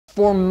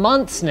For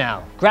months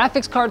now,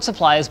 graphics card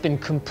supply has been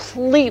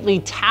completely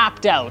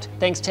tapped out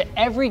thanks to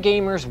every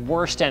gamer's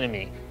worst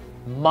enemy,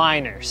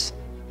 miners.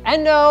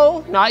 And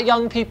no, not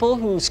young people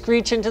who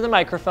screech into the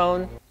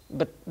microphone,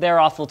 but they're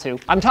awful too.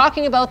 I'm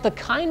talking about the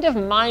kind of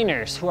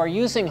miners who are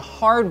using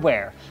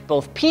hardware,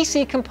 both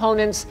PC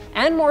components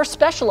and more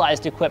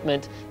specialized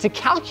equipment, to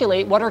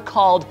calculate what are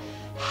called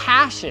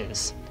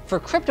hashes for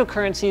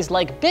cryptocurrencies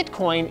like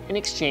Bitcoin in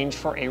exchange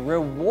for a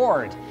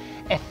reward,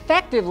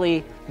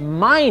 effectively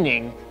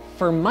mining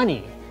for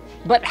money.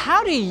 But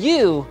how do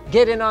you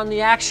get in on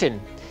the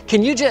action?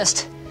 Can you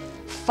just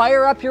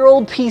fire up your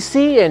old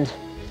PC and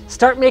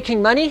start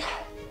making money?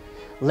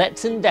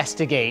 Let's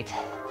investigate.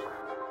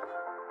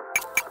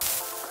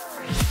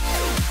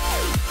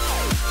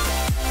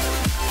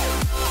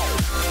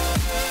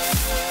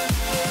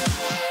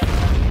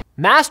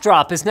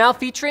 Massdrop is now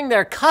featuring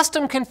their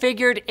custom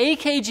configured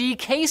AKG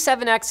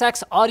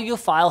K7XX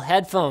audiophile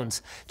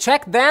headphones.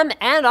 Check them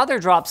and other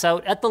drops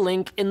out at the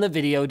link in the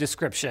video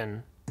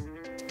description.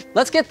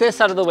 Let's get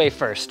this out of the way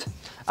first.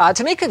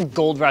 To make a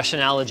gold rush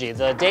analogy,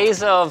 the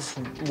days of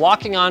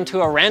walking onto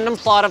a random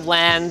plot of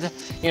land,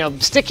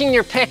 sticking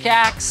your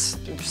pickaxe,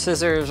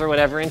 scissors or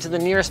whatever into the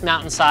nearest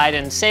mountainside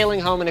and sailing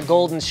home in a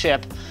golden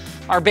ship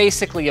are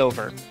basically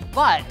over.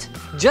 But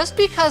just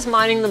because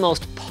mining the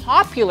most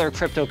popular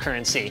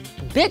cryptocurrency,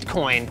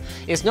 Bitcoin,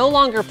 is no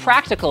longer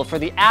practical for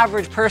the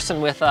average person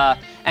with an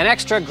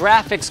extra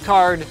graphics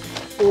card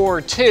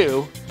or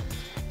two,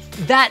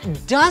 that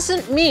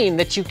doesn't mean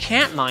that you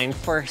can't mine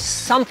for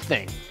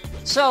something.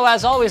 So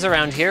as always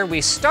around here,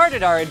 we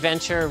started our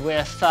adventure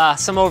with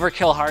some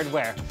overkill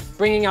hardware,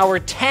 bringing our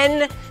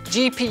 10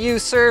 GPU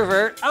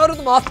server out of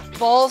the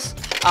mothballs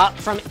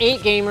from 8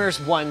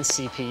 gamers, 1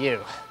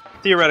 CPU.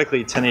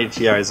 Theoretically, 1080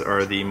 Ti's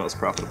are the most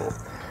profitable,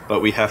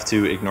 but we have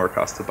to ignore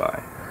cost to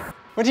buy.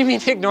 What do you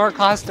mean ignore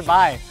cost to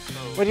buy?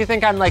 What do you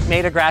think, I'm like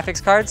made of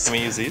graphics cards? Can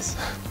we use these?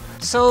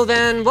 So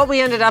then what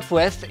we ended up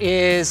with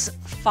is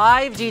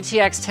 5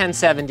 GTX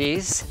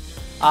 1070s,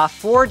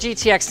 4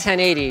 GTX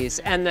 1080s,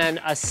 and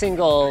then a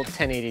single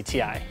 1080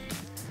 Ti.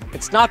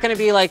 It's not gonna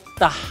be like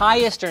the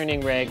highest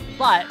earning rig,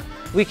 but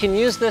we can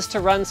use this to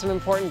run some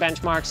important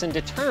benchmarks and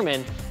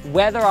determine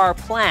whether our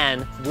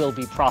plan will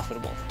be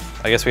profitable.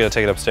 I guess we gotta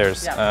take it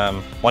upstairs. Yeah.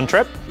 One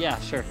trip? Yeah,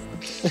 sure.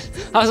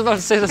 I was about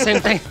to say the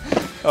same thing.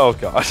 Oh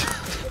God.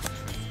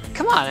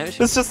 Come on. It's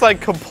just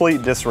like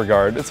complete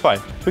disregard. It's fine.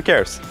 Who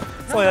cares?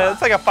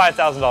 It's like a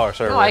 $5,000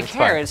 server. No, I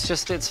care. It's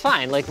just, it's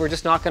fine. Like, we're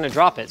just not going to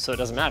drop it, so it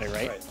doesn't matter,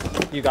 right?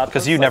 You got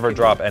because you never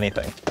drop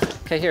anything.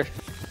 Okay, here.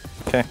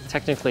 Okay.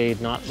 Technically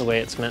not the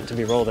way it's meant to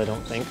be rolled, I don't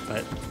think,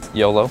 but.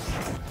 YOLO.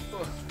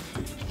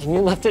 Can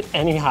you lift it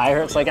any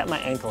higher? It's like at my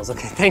ankles.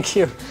 Okay, thank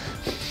you.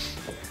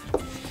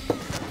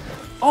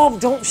 Oh,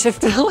 don't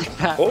shift it like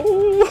that.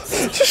 Oh.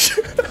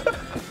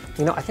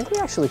 I think we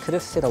actually could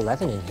have fit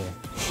 11 in here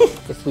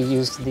if we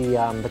used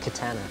the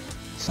katana.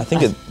 I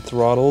think it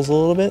throttles a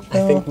little bit.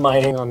 I think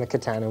mining on the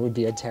katana would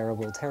be a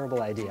terrible,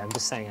 terrible idea. I'm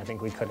just saying, I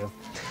think we could have.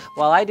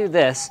 While I do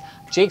this,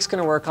 Jake's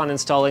gonna work on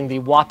installing the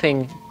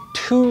whopping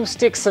 2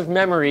 sticks of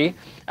memory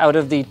out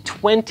of the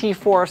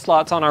 24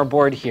 slots on our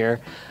board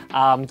here.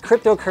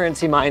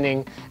 Cryptocurrency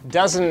mining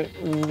doesn't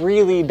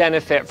really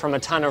benefit from a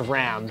ton of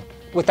RAM.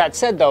 With that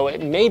said though,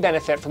 it may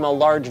benefit from a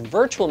large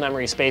virtual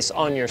memory space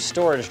on your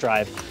storage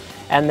drive.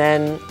 And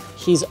then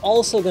he's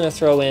also gonna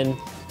throw in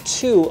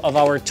 2 of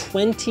our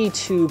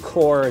 22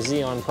 core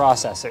Xeon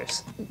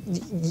processors.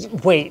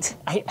 Wait,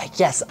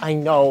 yes, I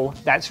know,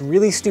 that's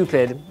really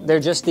stupid. They're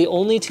just the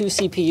only 2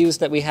 CPUs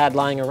that we had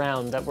lying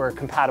around that were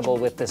compatible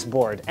with this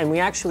board. And we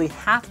actually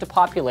have to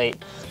populate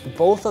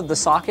both of the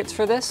sockets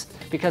for this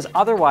because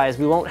otherwise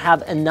we won't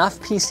have enough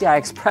PCI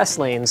Express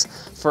lanes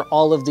for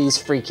all of these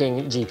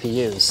freaking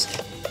GPUs.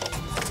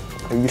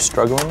 Are you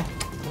struggling?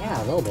 Yeah,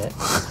 a little bit.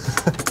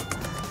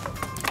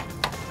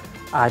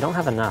 I don't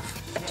have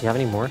enough. Do you have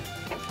any more?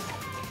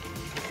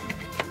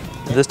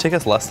 Did this take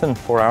us less than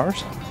 4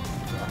 hours?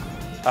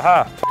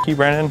 Aha! F you,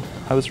 Brandon.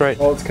 I was right.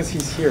 Well, it's because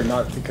he's here,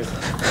 not because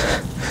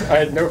I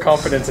had no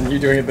confidence in you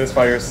doing this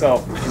by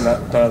yourself in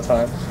that amount of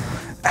time.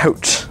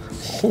 Ouch.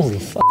 Holy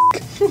fuck.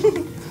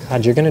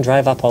 God, you're gonna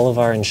drive up all of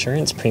our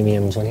insurance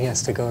premiums when he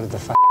has to go to the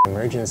fucking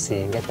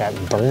emergency and get that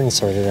burn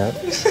sorted out.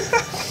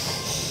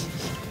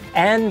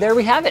 And there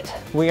we have it.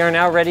 We are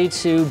now ready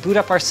to boot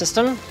up our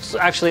system. So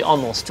actually,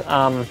 almost.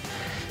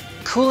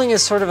 Cooling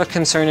is sort of a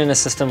concern in a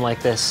system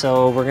like this,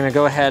 so we're gonna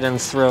go ahead and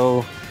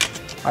throw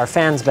our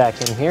fans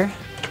back in here.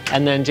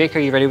 And then, Jake, are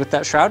you ready with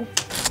that shroud?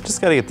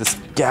 Just gotta get this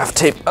gaff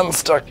tape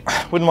unstuck.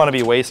 Wouldn't want to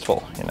be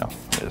wasteful,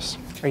 Just...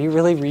 Are you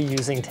really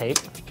reusing tape?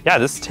 Yeah,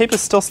 this tape is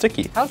still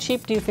sticky. How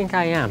cheap do you think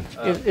I am?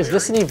 Is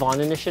this an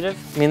Yvonne initiative?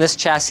 I mean, this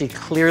chassis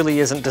clearly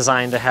isn't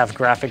designed to have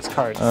graphics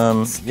cards.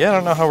 Yeah, I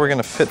don't know how we're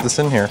gonna fit this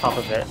in here. Top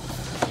of it.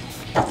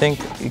 I think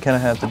you kind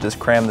of have to just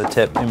cram the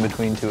tip in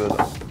between 2 of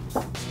them.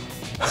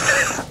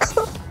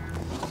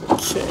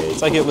 Okay,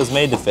 it's like it was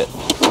made to fit.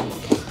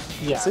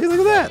 Yeah. See, look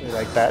at that. You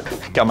like that?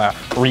 Got my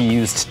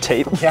reused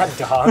tape. Yeah,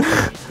 dog.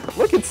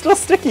 Look at it's still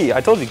sticky.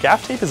 I told you,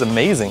 gaff tape is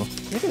amazing.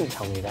 You didn't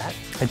tell me that.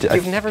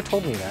 You've never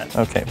told me that.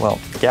 Okay, well,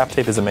 gaff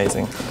tape is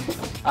amazing.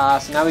 So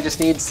now we just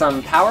need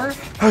some power.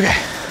 Okay.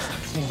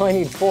 You only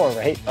need 4,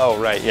 right? Oh,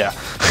 right, yeah.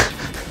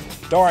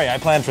 Don't worry, I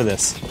planned for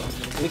this.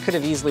 We could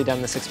have easily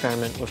done this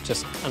experiment with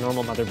just a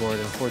normal motherboard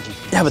and 4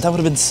 GPUs. Yeah, but that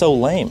would have been so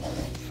lame.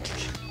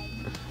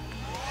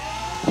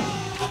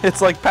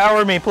 It's like,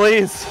 power me,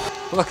 please.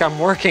 Look, I'm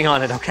working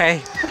on it,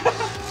 okay?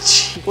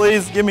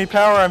 Please, give me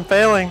power, I'm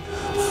failing.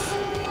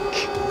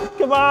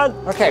 Come on.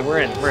 Okay,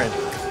 we're in.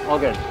 All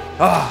good.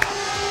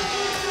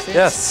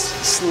 Yes.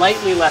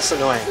 Slightly less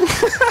annoying.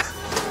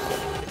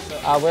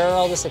 Where are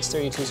all the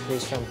 632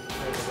 screws from?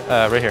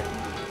 Right here.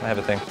 I have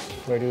a thing.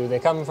 Where do they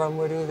come from?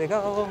 Where do they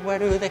go? Where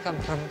do they come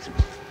from?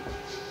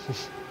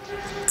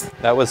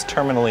 That was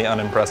terminally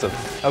unimpressive.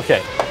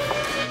 Okay,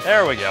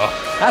 there we go.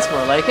 That's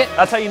more like it.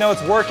 That's how you know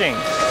it's working.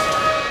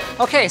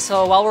 Okay,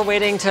 so while we're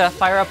waiting to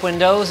fire up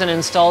Windows and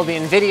install the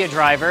NVIDIA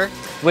driver,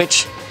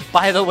 which,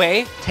 by the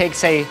way,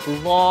 takes a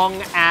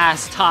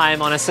long-ass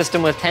time on a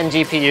system with 10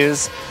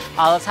 GPUs,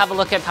 let's have a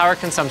look at power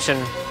consumption.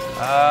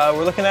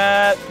 We're looking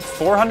at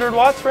 400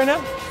 watts right now?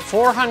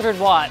 400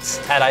 watts.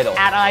 At idle.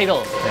 At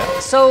idle. Yeah.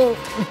 So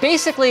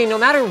basically, no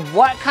matter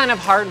what kind of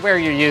hardware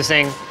you're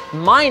using,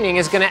 mining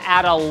is going to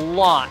add a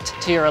lot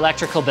to your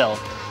electrical bill.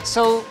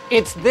 So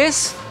it's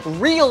this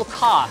real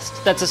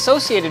cost that's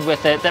associated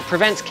with it that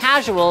prevents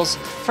casuals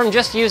from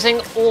just using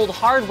old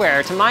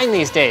hardware to mine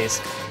these days.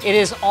 It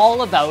is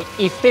all about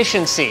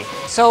efficiency.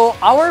 So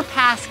our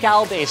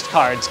Pascal-based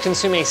cards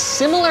consume a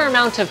similar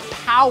amount of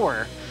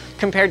power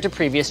compared to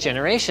previous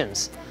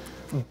generations.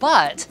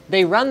 But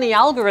they run the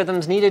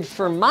algorithms needed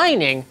for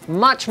mining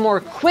much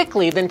more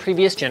quickly than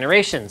previous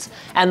generations.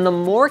 And the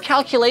more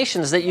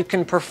calculations that you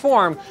can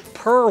perform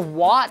per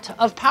watt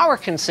of power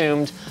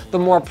consumed, the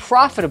more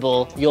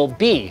profitable you'll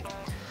be.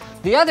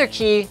 The other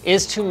key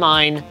is to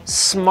mine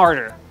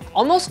smarter.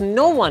 Almost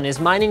no one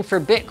is mining for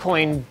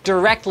Bitcoin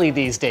directly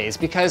these days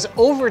because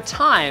over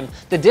time,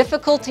 the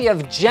difficulty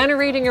of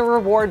generating a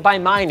reward by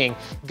mining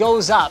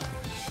goes up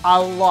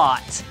a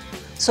lot.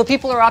 So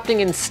people are opting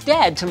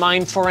instead to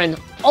mine for an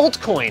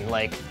altcoin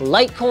like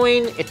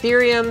Litecoin,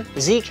 Ethereum,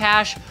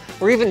 Zcash,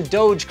 or even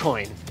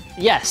Dogecoin.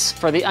 Yes,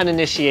 for the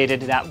uninitiated,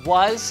 that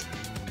was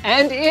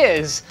and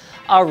is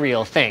a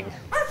real thing.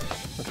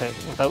 Okay,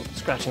 without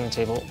scratching the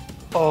table.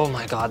 Oh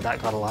my God,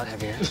 that got a lot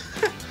heavier.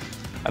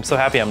 I'm so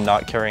happy I'm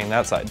not carrying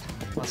that side.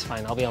 That's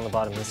fine, I'll be on the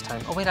bottom this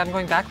time. Oh wait, I'm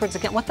going backwards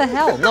again. What the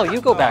hell? No, you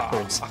go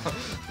backwards.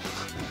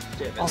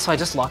 Also, I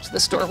just locked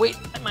this door. Wait,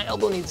 my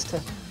elbow needs to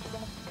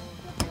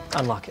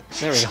unlock it.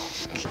 There we go.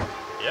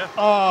 Yeah.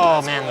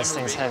 Oh man, this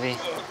thing's heavy.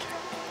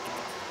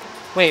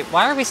 Wait,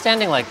 why are we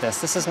standing like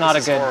this? This is not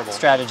a good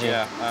strategy.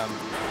 Yeah.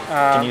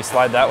 Can you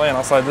slide that way and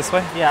I'll slide this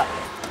way? Yeah.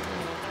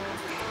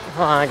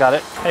 Oh, I got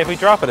it. Hey, if we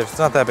drop it, it's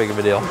not that big of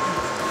a deal.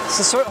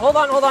 So hold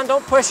on,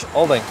 don't push.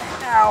 Holding.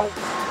 Ow.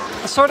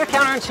 It's sort of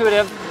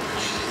counterintuitive.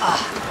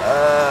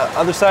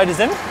 Other side is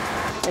in?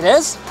 It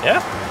is?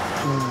 Yeah.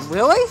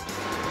 Really?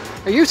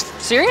 Are you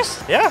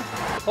serious? Yeah.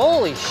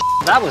 Holy shit,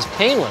 that was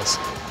painless.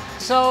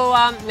 So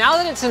now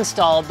that it's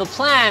installed, the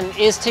plan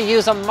is to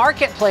use a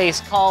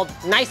marketplace called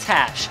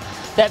NiceHash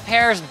that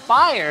pairs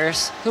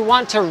buyers who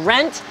want to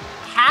rent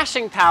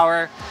hashing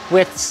power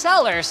with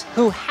sellers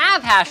who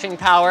have hashing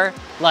power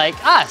like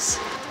us.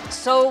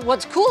 So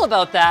what's cool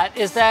about that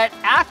is that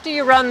after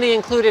you run the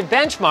included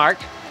benchmark,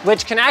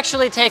 which can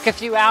actually take a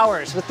few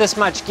hours with this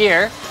much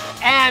gear,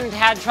 and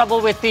had trouble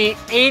with the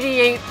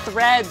 88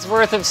 threads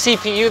worth of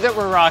CPU that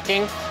we're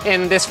rocking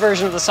in this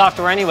version of the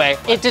software anyway,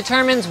 it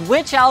determines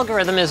which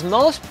algorithm is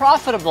most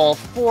profitable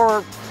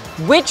for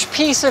which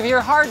piece of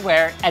your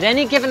hardware at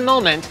any given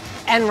moment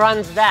and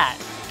runs that,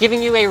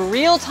 giving you a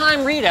real-time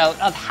readout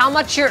of how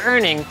much you're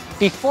earning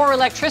before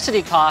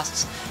electricity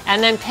costs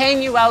and then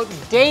paying you out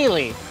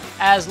daily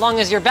as long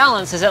as your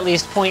balance is at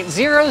least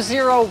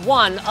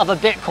 0.001 of a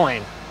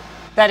Bitcoin.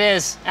 That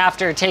is,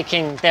 after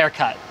taking their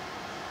cut.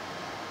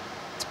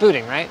 It's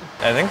booting, right?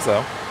 I think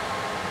so.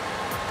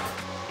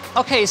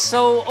 Okay,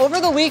 so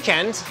over the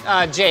weekend,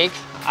 Jake,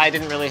 I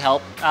didn't really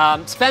help,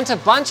 spent a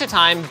bunch of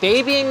time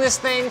babying this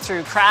thing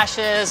through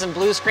crashes and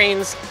blue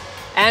screens,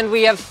 and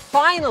we have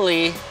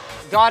finally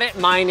got it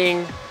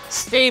mining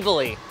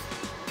stably.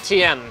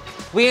 TM.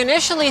 We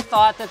initially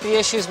thought that the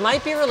issues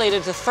might be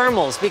related to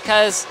thermals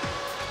because,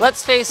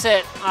 let's face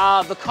it,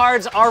 the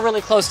cards are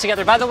really close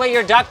together. By the way,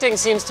 your ducting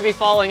seems to be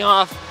falling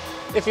off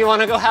if you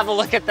want to go have a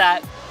look at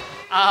that.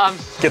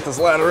 Get this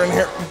ladder in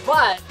here.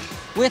 But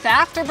with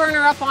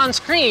Afterburner up on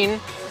screen,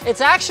 it's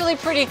actually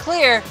pretty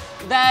clear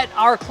that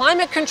our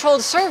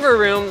climate-controlled server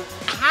room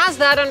has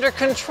that under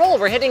control.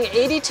 We're hitting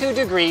 82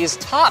 degrees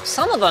top.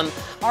 Some of them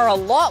are a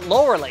lot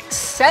lower, like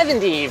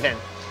 70 even.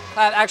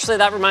 Actually,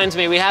 that reminds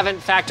me, we haven't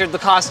factored the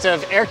cost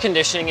of air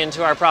conditioning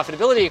into our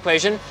profitability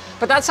equation,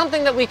 but that's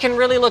something that we can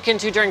really look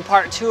into during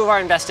part 2 of our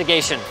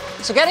investigation.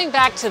 So getting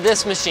back to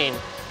this machine,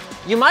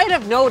 you might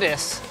have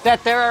noticed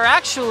that there are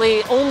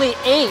actually only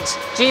 8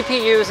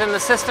 GPUs in the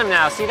system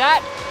now. See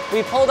that?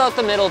 We pulled out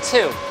the middle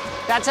too.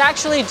 That's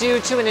actually due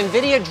to an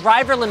NVIDIA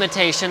driver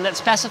limitation that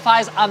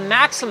specifies a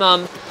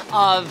maximum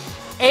of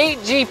 8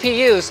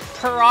 GPUs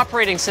per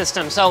operating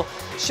system. So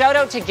shout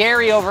out to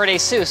Gary over at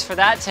ASUS for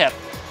that tip.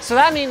 So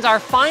that means our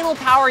final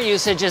power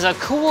usage is a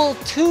cool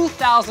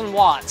 2,000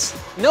 watts.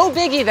 No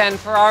biggie then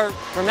for our,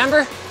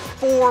 remember,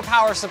 4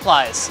 power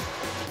supplies.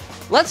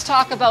 Let's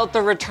talk about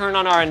the return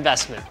on our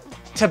investment.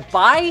 To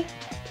buy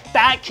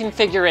that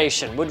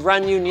configuration would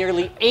run you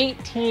nearly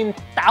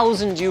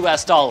 18,000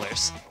 US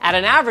dollars. At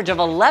an average of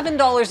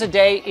 $11 a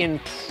day in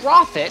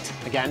profit,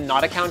 again,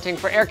 not accounting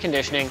for air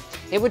conditioning,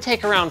 it would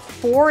take around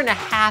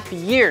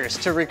 4.5 years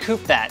to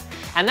recoup that.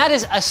 And that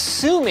is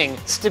assuming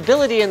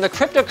stability in the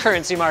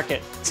cryptocurrency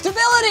market.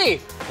 Stability!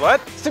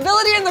 What?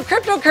 Stability in the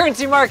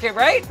cryptocurrency market,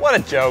 right? What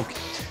a joke.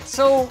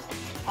 So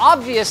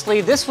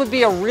obviously this would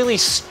be a really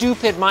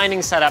stupid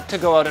mining setup to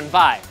go out and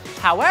buy.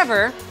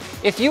 However,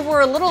 if you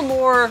were a little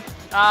more,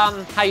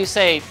 how you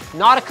say,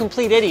 not a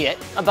complete idiot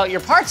about your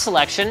parts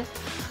selection,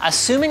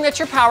 assuming that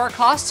your power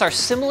costs are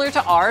similar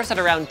to ours at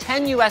around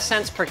 10 US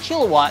cents per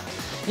kilowatt,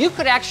 you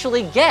could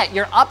actually get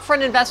your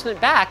upfront investment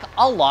back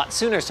a lot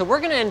sooner. So we're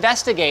gonna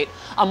investigate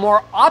a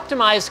more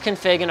optimized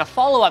config in a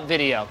follow-up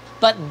video.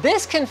 But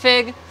this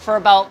config for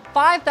about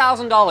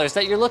 $5,000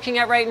 that you're looking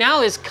at right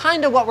now is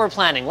kind of what we're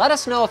planning. Let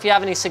us know if you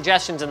have any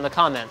suggestions in the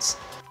comments.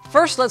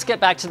 First, let's get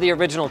back to the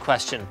original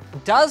question.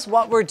 Does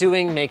what we're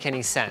doing make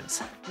any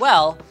sense?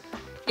 Well,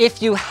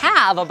 if you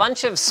have a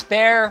bunch of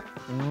spare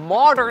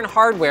modern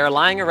hardware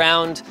lying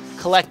around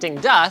collecting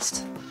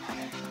dust,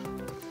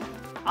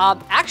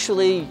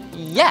 actually,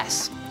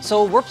 yes.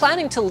 So we're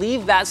planning to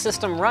leave that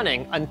system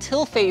running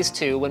until phase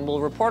 2 when we'll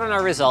report on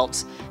our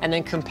results and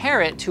then compare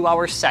it to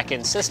our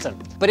second system.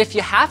 But if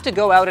you have to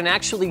go out and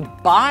actually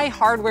buy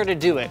hardware to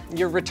do it,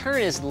 your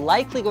return is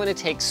likely going to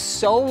take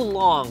so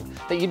long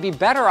that you'd be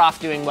better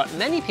off doing what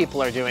many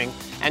people are doing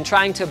and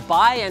trying to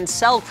buy and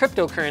sell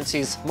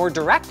cryptocurrencies more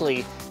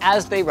directly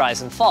as they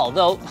rise and fall,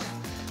 though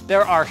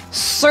there are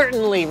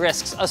certainly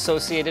risks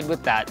associated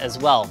with that as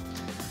well.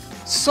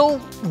 So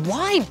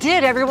why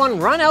did everyone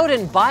run out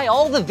and buy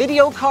all the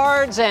video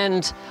cards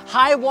and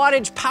high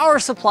wattage power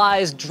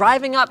supplies,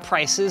 driving up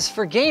prices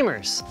for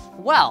gamers?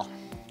 Well,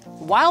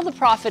 while the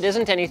profit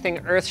isn't anything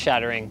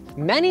earth-shattering,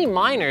 many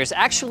miners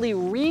actually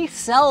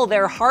resell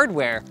their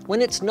hardware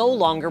when it's no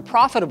longer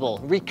profitable,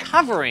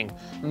 recovering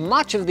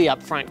much of the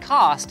upfront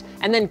cost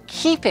and then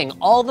keeping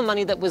all the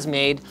money that was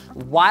made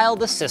while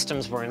the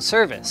systems were in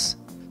service.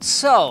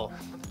 So,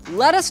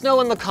 let us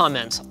know in the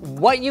comments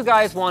what you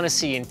guys want to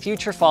see in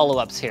future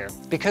follow-ups here,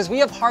 because we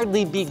have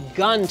hardly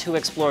begun to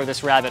explore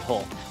this rabbit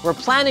hole. We're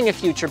planning a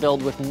future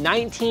build with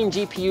 19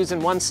 GPUs in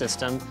one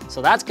system,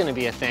 so that's going to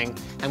be a thing,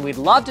 and we'd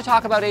love to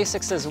talk about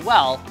ASICs as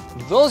well.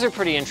 Those are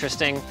pretty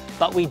interesting,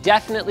 but we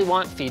definitely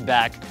want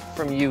feedback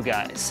from you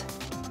guys.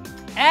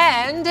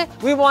 And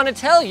we want to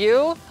tell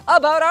you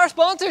about our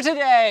sponsor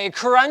today.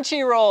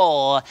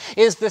 Crunchyroll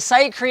is the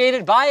site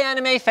created by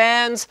anime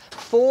fans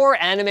for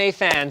anime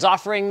fans,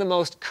 offering the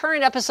most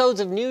current episodes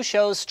of new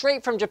shows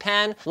straight from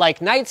Japan,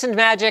 like Knights and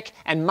Magic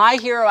and My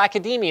Hero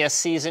Academia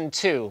Season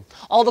 2.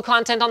 All the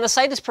content on the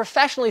site is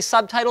professionally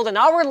subtitled, and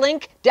our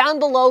link down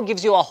below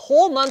gives you a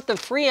whole month of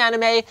free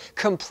anime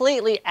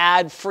completely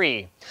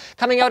ad-free.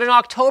 Coming out in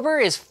October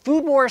is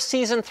Food Wars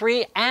Season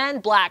 3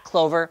 and Black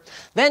Clover.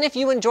 Then if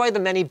you enjoy the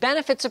many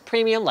benefits of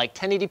premium like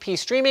 1080p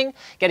streaming,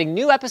 getting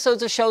new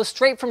episodes of shows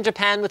straight from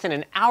Japan within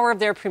an hour of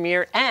their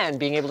premiere, and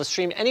being able to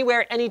stream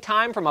anywhere,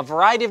 anytime from a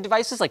variety of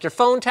devices like your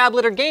phone,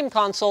 tablet, or game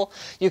console,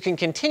 you can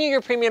continue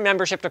your premium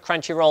membership to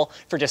Crunchyroll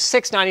for just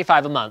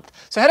 $6.95 a month.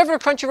 So head over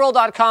to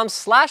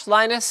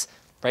crunchyroll.com/Linus,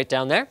 right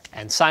down there,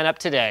 and sign up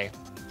today.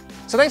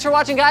 So thanks for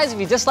watching, guys. If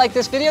you disliked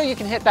this video, you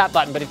can hit that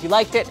button. But if you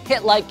liked it,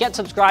 hit like, get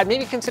subscribed.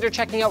 Maybe consider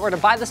checking out where to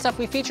buy the stuff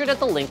we featured at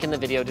the link in the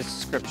video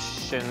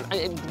description.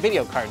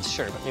 Video cards,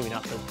 sure, but maybe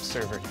not the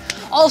server.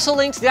 Also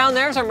links down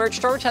there is our merch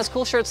store, which has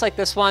cool shirts like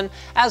this one,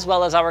 as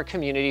well as our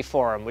community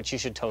forum, which you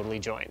should totally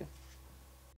join.